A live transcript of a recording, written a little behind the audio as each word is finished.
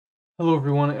Hello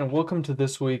everyone and welcome to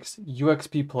this week's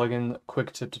UXP plugin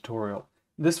QuickTip tutorial.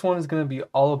 This one is going to be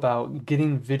all about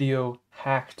getting video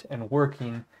hacked and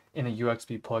working in a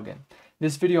UXP plugin.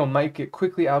 This video might get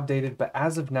quickly outdated, but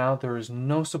as of now there is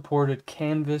no supported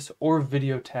canvas or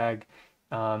video tag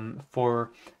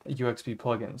for UXP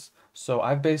plugins. So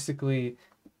I've basically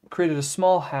created a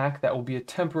small hack that will be a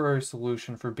temporary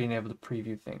solution for being able to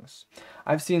preview things.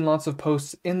 I've seen lots of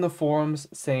posts in the forums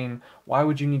saying, why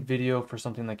would you need video for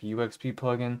something like a UXP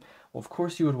plugin? Well, of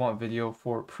course you would want video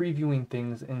for previewing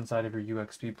things inside of your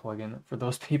UXP plugin for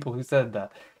those people who said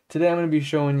that. Today I'm going to be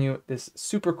showing you this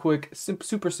super quick,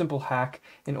 super simple hack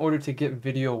in order to get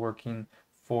video working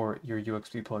for your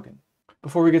UXP plugin.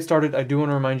 Before we get started, I do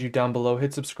want to remind you down below,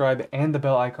 hit subscribe and the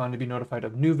bell icon to be notified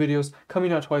of new videos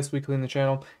coming out twice weekly in the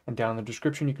channel, and down in the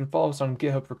description you can follow us on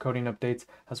GitHub for coding updates,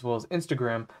 as well as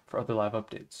Instagram for other live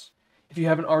updates. If you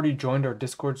haven't already joined our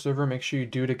Discord server, make sure you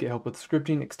do to get help with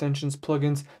scripting, extensions,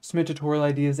 plugins, submit tutorial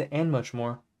ideas, and much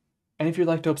more. And if you'd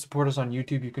like to help support us on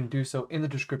YouTube, you can do so in the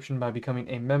description by becoming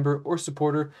a member or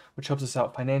supporter, which helps us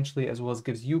out financially as well as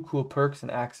gives you cool perks and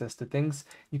access to things.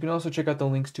 You can also check out the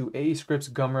links to AE Scripts,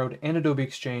 Gumroad, and Adobe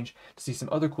Exchange to see some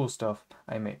other cool stuff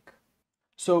I make.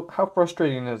 So how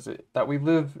frustrating is it that we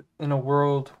live in a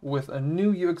world with a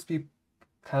new UXP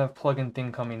kind of plugin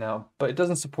thing coming out, but it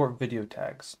doesn't support video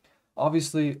tags?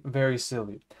 Obviously, very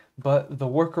silly. But the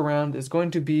workaround is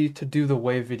going to be to do the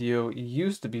way video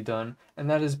used to be done, and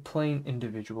that is playing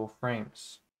individual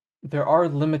frames. There are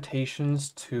limitations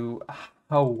to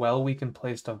how well we can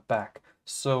play stuff back.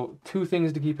 So two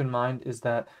things to keep in mind is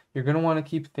that you're going to want to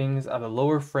keep things at a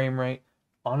lower frame rate.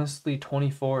 Honestly,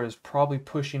 24 is probably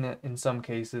pushing it in some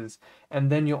cases. And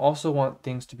then you also want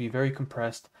things to be very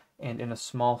compressed and in a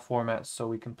small format so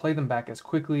we can play them back as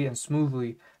quickly and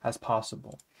smoothly as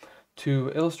possible.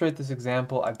 To illustrate this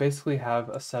example, I basically have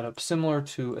a setup similar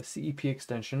to a CEP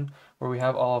extension where we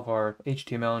have all of our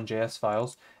HTML and JS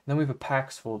files, and then we have a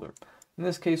packs folder. In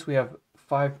this case, we have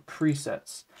 5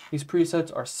 presets. These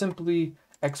presets are simply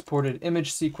exported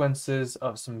image sequences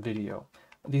of some video.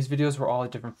 These videos were all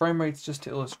at different frame rates just to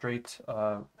illustrate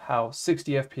how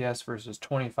 60 FPS versus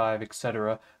 25,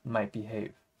 etc. might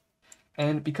behave.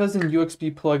 And because in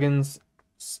UXP plugins,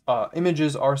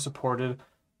 images are supported,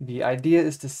 the idea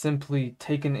is to simply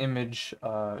take an image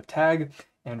tag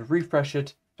and refresh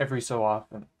it every so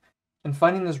often. And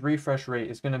finding this refresh rate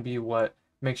is going to be what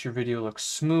makes your video look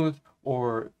smooth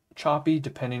or choppy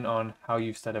depending on how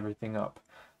you've set everything up.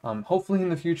 Hopefully in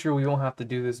the future we won't have to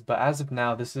do this, but as of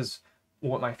now this is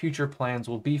what my future plans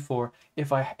will be for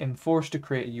if I am forced to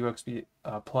create a UXP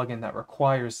plugin that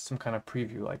requires some kind of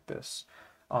preview like this.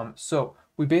 So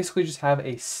we basically just have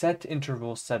a set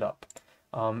interval set up.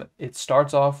 It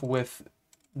starts off with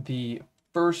the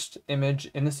first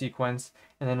image in the sequence,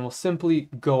 and then we'll simply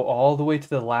go all the way to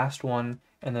the last one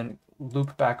and then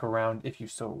loop back around if you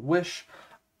so wish.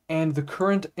 And the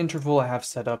current interval I have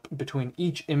set up between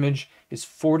each image is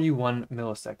 41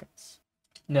 milliseconds.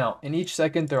 Now, in each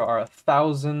second there are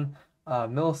 1,000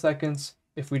 milliseconds.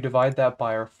 If we divide that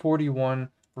by our 41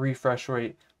 refresh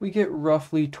rate, we get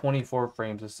roughly 24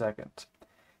 frames a second.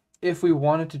 If we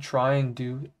wanted to try and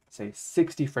do, say,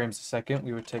 60 frames a second,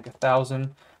 we would take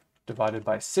 1,000 divided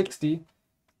by 60,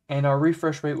 and our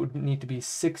refresh rate would need to be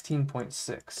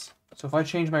 16.6. So if I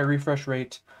change my refresh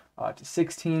rate to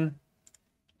 16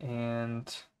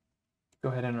 and go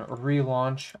ahead and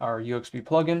relaunch our UXP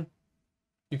plugin,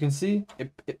 you can see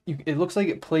it looks like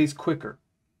it plays quicker.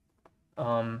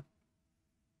 And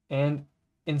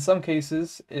in some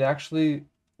cases, it actually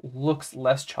looks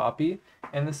less choppy,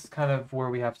 and this is kind of where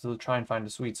we have to try and find a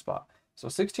sweet spot. So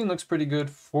 16 looks pretty good,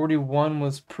 41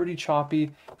 was pretty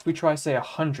choppy. If we try, say,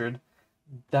 100,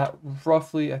 that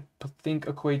roughly, I think,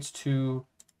 equates to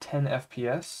 10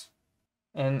 FPS.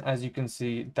 And as you can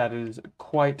see, that is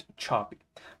quite choppy.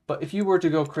 But if you were to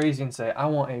go crazy and say, I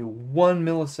want a 1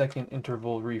 millisecond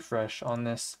interval refresh on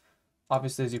this,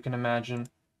 obviously, as you can imagine,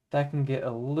 that can get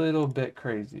a little bit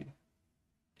crazy.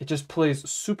 It just plays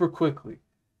super quickly.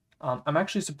 I'm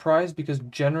actually surprised because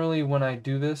generally when I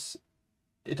do this,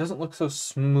 it doesn't look so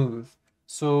smooth.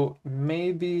 So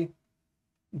maybe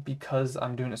because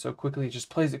I'm doing it so quickly, it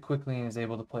just plays it quickly and is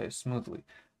able to play it smoothly.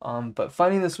 But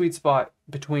finding the sweet spot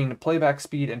between playback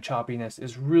speed and choppiness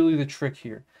is really the trick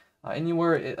here.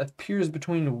 Anywhere it appears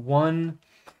between 1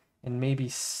 and maybe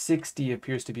 60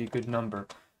 appears to be a good number.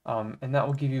 And that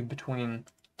will give you between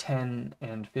 10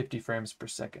 and 50 frames per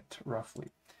second, roughly.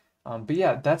 But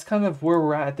yeah, that's kind of where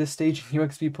we're at this stage in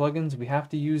UXP plugins. We have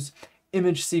to use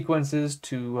image sequences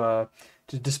to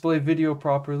display video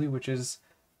properly, which is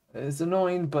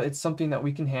annoying, but it's something that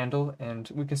we can handle, and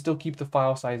we can still keep the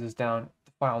file sizes down.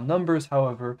 The file numbers,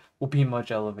 however, will be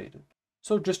much elevated.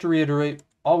 So just to reiterate,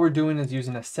 all we're doing is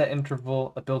using a set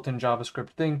interval, a built-in JavaScript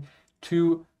thing,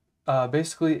 to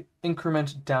basically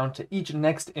increment down to each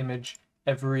next image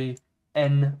every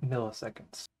n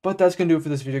milliseconds. But that's going to do it for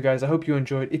this video, guys. I hope you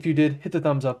enjoyed. If you did, hit the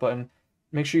thumbs up button.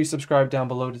 Make sure you subscribe down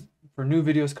below for new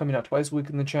videos coming out twice a week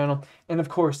in the channel. And of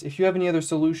course, if you have any other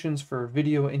solutions for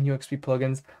video and UXP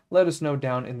plugins, let us know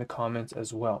down in the comments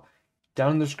as well.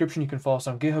 Down in the description, you can follow us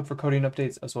on GitHub for coding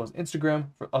updates, as well as Instagram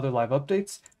for other live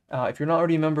updates. If you're not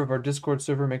already a member of our Discord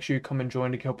server, make sure you come and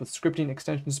join to help with scripting,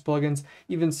 extensions, plugins,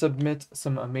 even submit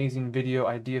some amazing video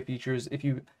idea features if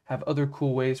you have other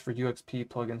cool ways for UXP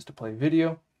plugins to play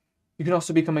video. You can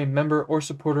also become a member or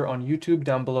supporter on YouTube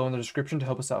down below in the description to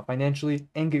help us out financially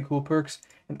and get cool perks.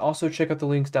 And also check out the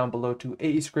links down below to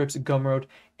AEscripts, Gumroad,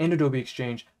 and Adobe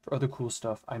Exchange for other cool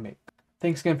stuff I make.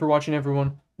 Thanks again for watching,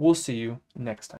 everyone. We'll see you next time.